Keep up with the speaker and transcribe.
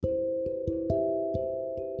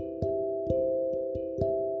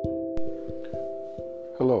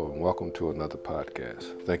Hello and welcome to another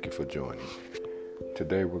podcast. Thank you for joining.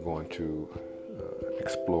 Today we're going to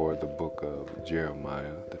explore the book of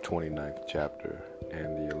Jeremiah, the 29th chapter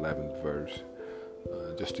and the 11th verse,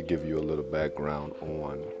 just to give you a little background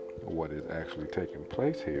on what is actually taking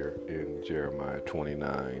place here in Jeremiah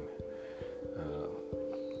 29.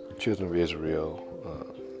 Children of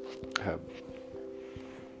Israel have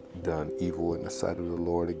done evil in the sight of the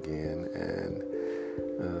Lord again, and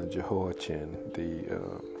Jehoiachin,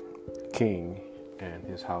 the king, and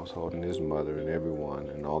his household and his mother and everyone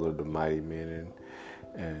and all of the mighty men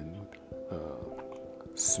and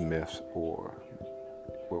smiths, or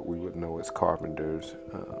what we would know as carpenters,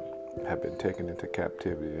 have been taken into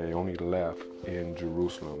captivity. They only left in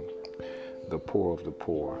Jerusalem the poor of the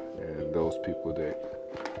poor and those people that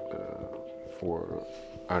were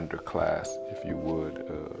underclass, if you would.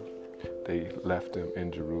 They left them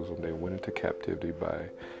in Jerusalem. They went into captivity by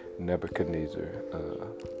Nebuchadnezzar,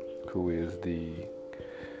 who is the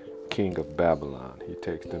king of Babylon. He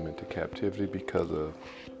takes them into captivity because of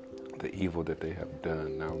the evil that they have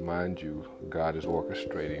done. Now, mind you, God is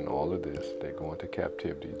orchestrating all of this. They go into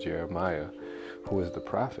captivity. Jeremiah, who is the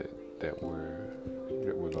prophet that we're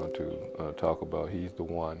going to talk about, he's the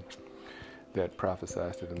one that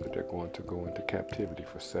prophesies to them that they're going to go into captivity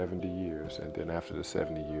for 70 years. And then after the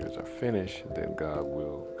 70 years are finished, then God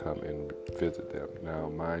will come and visit them. Now,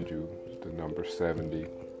 mind you, the number 70,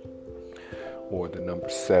 or the number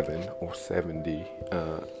 7 or 70,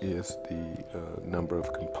 is the number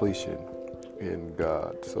of completion in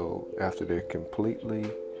God. So after they're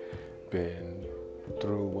completely been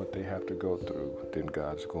through what they have to go through, then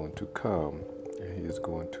God's going to come and he is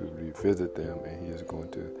going to revisit them, and he is going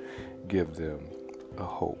to give them a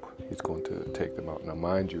hope. He's going to take them out. Now,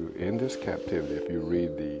 mind you, in this captivity, if you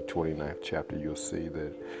read the 29th chapter, you'll see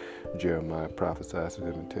that Jeremiah prophesies to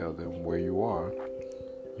them and tells them, where you are,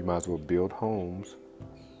 you might as well build homes,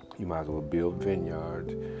 you might as well build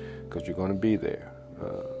vineyards, because you're going to be there.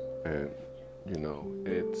 And you know,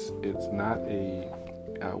 it's not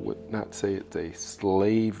I would not say it's a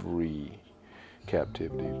slavery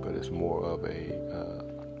captivity, but it's more of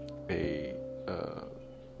a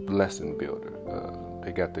blessing builder.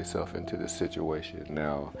 They got themselves into this situation.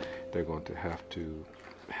 Now they're going to have to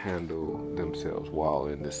handle themselves while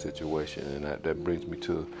in this situation, and that brings me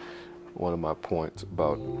to one of my points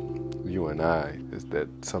about you and I, is that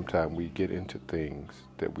sometimes we get into things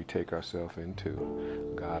that we take ourselves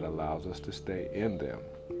into. God allows us to stay in them,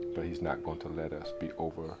 but he's not going to let us be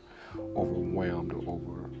overwhelmed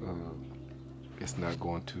or it's not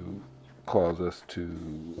going to cause us to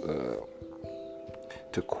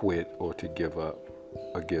quit or to give up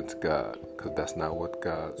against God, because that's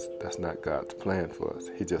not God's plan for us.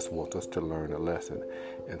 He just wants us to learn a lesson.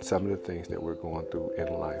 And some of the things that we're going through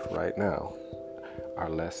in life right now, our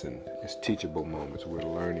lesson is teachable moments. We're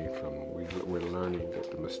learning from them. We're learning that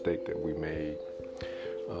the mistake that we made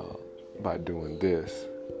by doing this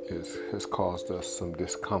has caused us some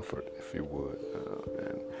discomfort, if you would,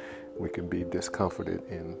 and we can be discomforted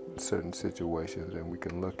in certain situations, and we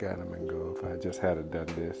can look at them and go, if I just had done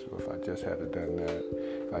this, or if I just had done that,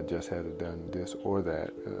 if I just had done this or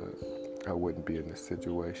that, I wouldn't be in this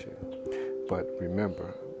situation. But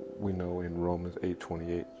remember, we know in Romans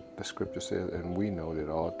 8:28, the scripture says, and we know that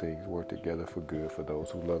all things work together for good for those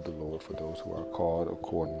who love the Lord, for those who are called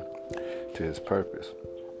according to his purpose.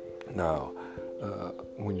 Now,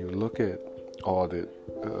 when you look at all that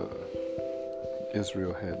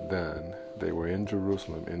Israel had done, they were in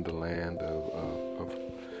Jerusalem, in the land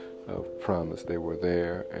of promise. They were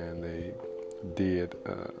there, and they did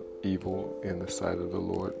evil in the sight of the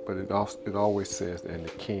Lord. But it always says, and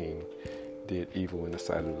the king did evil in the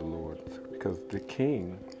sight of the Lord, because the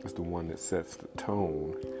king is the one that sets the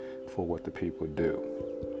tone for what the people do.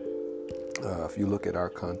 If you look at our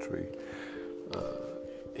country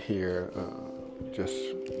here, just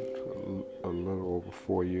a little over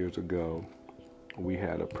 4 years ago, we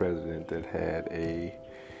had a president that had a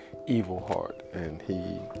evil heart, and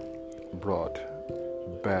he brought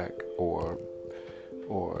back or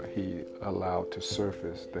he allowed to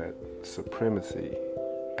surface that supremacy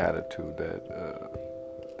attitude,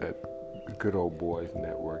 that good old boys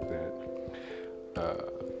network, that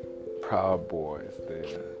Proud Boys,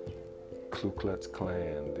 the Ku Klux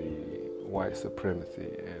Klan, the white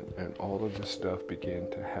supremacy, and all of this stuff began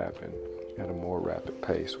to happen at a more rapid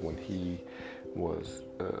pace when he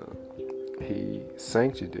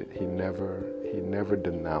sanctioned it. He never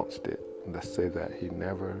denounced it. Let's say that he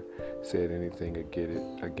never said anything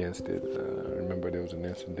against it. I remember there was an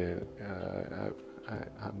incident.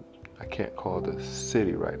 I can't call the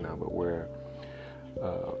city right now, but where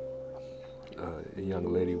a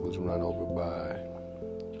young lady was run over by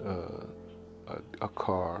a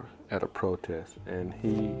car at a protest, and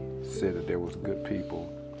he said that there was good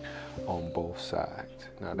people on both sides.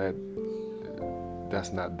 Now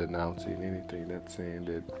that's not denouncing anything. That's saying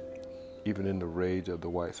that even in the rage of the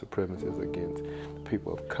white supremacists against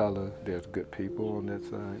people of color, there's good people on that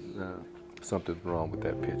side. Something's wrong with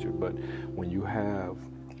that picture. But when you have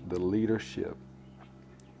the leadership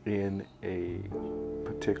in a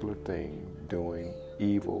particular thing doing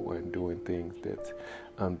evil and doing things that's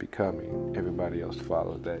unbecoming, everybody else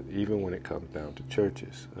follows that. Even when it comes down to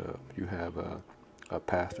churches, you have a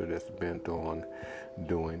pastor that's bent on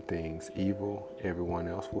doing things evil, everyone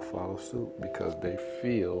else will follow suit because they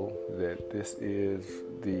feel that this is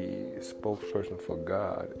the spokesperson for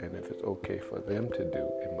God, and if it's okay for them to do,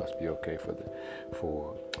 it must be okay if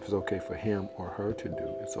it's okay for him or her to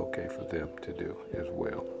do, it's okay for them to do as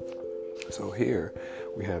well. So here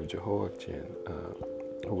we have Jehoiachin,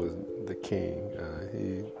 who was the king.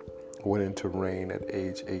 He went into reign at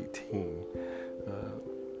age 18.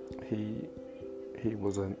 He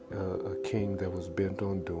was a king that was bent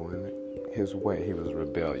on doing his way. He was a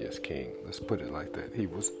rebellious king. Let's put it like that. He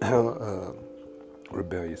was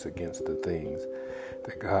rebellious against the things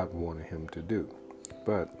that God wanted him to do.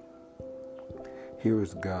 But here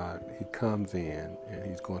is God. He comes in and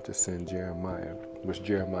he's going to send Jeremiah, which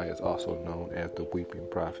Jeremiah is also known as the weeping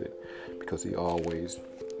prophet because he always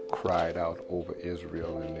cried out over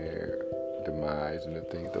Israel and their demise and the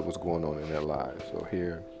things that was going on in their lives. So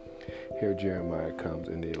here Jeremiah comes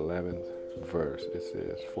in the 11th verse. It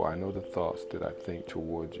says, "For I know the thoughts that I think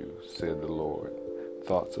toward you, said the Lord,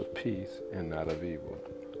 thoughts of peace and not of evil,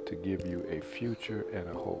 to give you a future and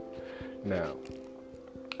a hope." Now,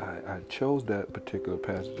 I chose that particular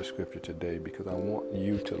passage of scripture today because I want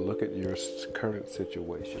you to look at your current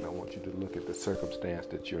situation. I want you to look at the circumstance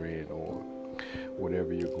that you're in, or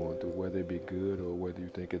whatever you're going through, whether it be good or whether you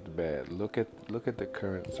think it's bad. Look at the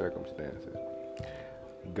current circumstances.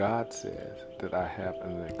 God says that I have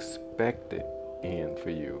an expected end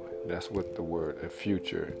for you. That's what the word, a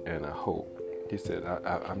future and a hope. He said,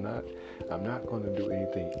 I'm not going to do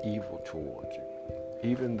anything evil towards you.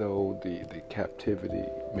 Even though the captivity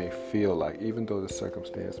may feel like, even though the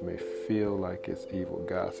circumstance may feel like it's evil,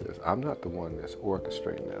 God says, I'm not the one that's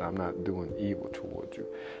orchestrating that. I'm not doing evil towards you.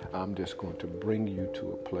 I'm just going to bring you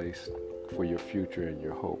to a place for your future and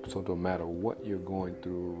your hope. So no matter what you're going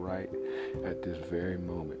through right at this very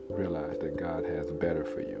moment, realize that God has better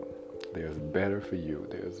for you. There's better for you.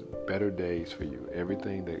 There's better days for you.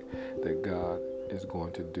 Everything that God is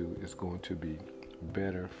going to do is going to be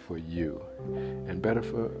better for you and better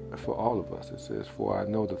for all of us. It says, "For I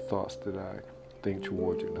know the thoughts that I think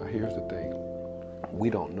toward you." Now here's the thing. We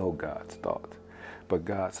don't know God's thoughts, but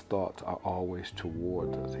God's thoughts are always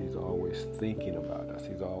towards us. He's always thinking about us.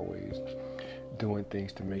 He's always doing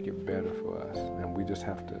things to make it better for us. And we just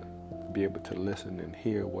have to be able to listen and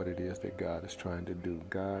hear what it is that God is trying to do.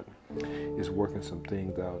 God is working some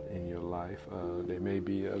things out in your life. They may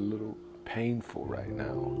be a little painful right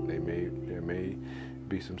now. There may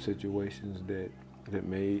be some situations that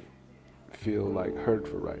may feel like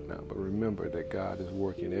hurtful right now. But remember that God is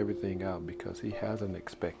working everything out because He has an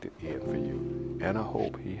expected end for you and a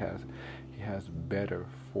hope. He has better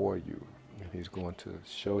for you. And He's going to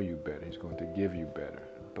show you better. He's going to give you better.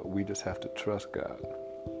 But we just have to trust God.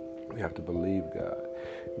 We have to believe God.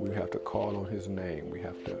 We have to call on His name. We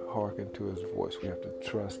have to hearken to His voice. We have to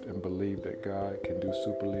trust and believe that God can do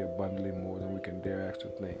superly abundantly more than we can dare ask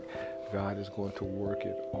or think. God is going to work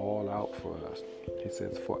it all out for us. He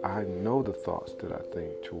says, "For I know the thoughts that I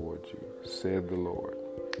think towards you, said the Lord."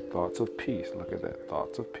 Thoughts of peace. Look at that.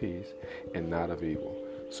 Thoughts of peace and not of evil.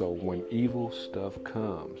 So when evil stuff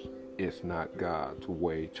comes, it's not God's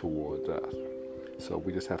way towards us. So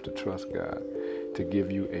we just have to trust God to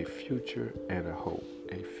give you a future and a hope.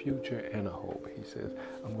 A future and a hope. He says,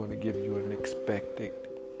 I'm going to give you an expected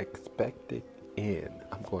end.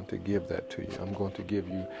 I'm going to give that to you. I'm going to give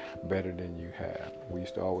you better than you have. We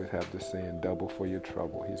used to always have this saying, double for your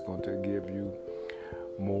trouble. He's going to give you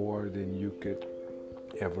more than you could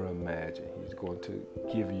ever imagine. He's going to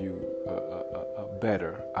give you a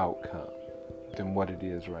better outcome than what it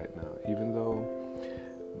is right now. Even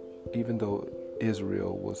though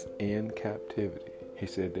Israel was in captivity, He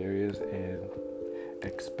said there is an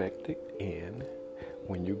expected end.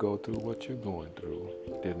 When you go through what you're going through,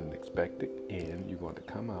 there's an expected end. You're going to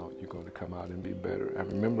come out. You're going to come out and be better. I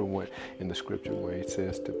remember when in the scripture where He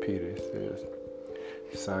says to Peter, He says,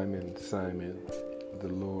 "Simon, Simon, the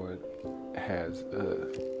Lord has a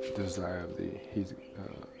desire of thee."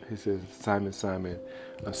 He says, Simon, Simon,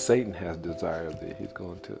 Satan has desire of thee. He's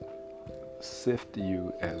going to sift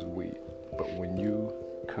you as wheat. But when you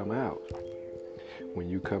come out,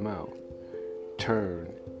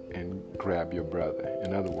 turn and grab your brother.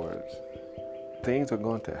 In other words, things are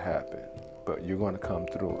going to happen, but you're going to come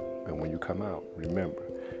through it. And when you come out, remember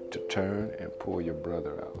to turn and pull your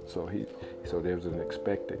brother out. So there's an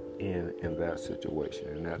expected end in that situation.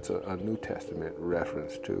 And that's a New Testament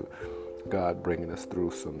reference to God bringing us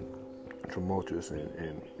through some tumultuous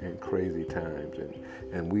and crazy times.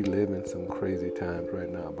 And we live in some crazy times right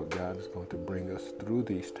now, but God is going to bring us through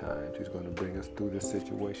these times. He's going to bring us through this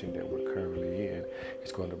situation that we're currently in.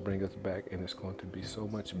 He's going to bring us back, and it's going to be so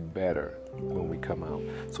much better when we come out.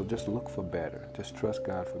 So just look for better. Just trust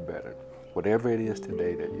God for better. Whatever it is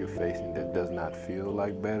today that you're facing that does not feel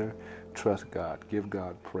like better, trust God. Give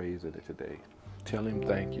God praise in it today. Tell him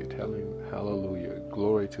thank you. Tell him hallelujah.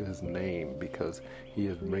 Glory to his name, because he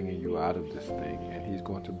is bringing you out of this thing, and he's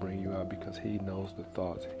going to bring you out because he knows the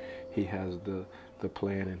thoughts. He has the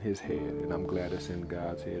plan in his head, and I'm glad it's in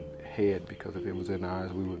God's head, because if it was in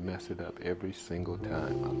ours, we would mess it up every single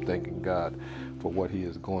time. I'm thanking God for what he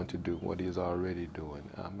is going to do, what he is already doing.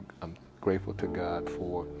 I'm grateful to God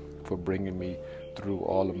for bringing me through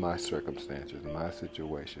all of my circumstances, my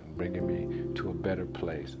situation, bringing me to a better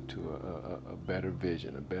place, to a better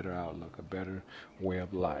vision, a better outlook, a better way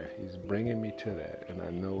of life. He's bringing me to that, and I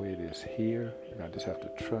know it is here, and I just have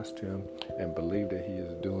to trust him and believe that he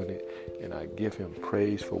is doing it, and I give him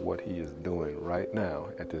praise for what he is doing right now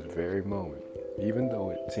at this very moment. Even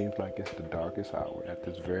though it seems like it's the darkest hour, at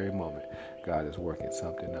this very moment, God is working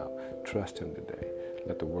something out. Trust him today.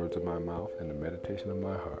 Let the words of my mouth and the meditation of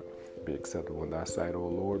my heart be acceptable in thy sight, O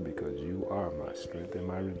Lord, because you are my strength and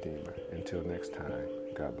my redeemer. Until next time,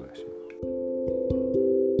 God bless you.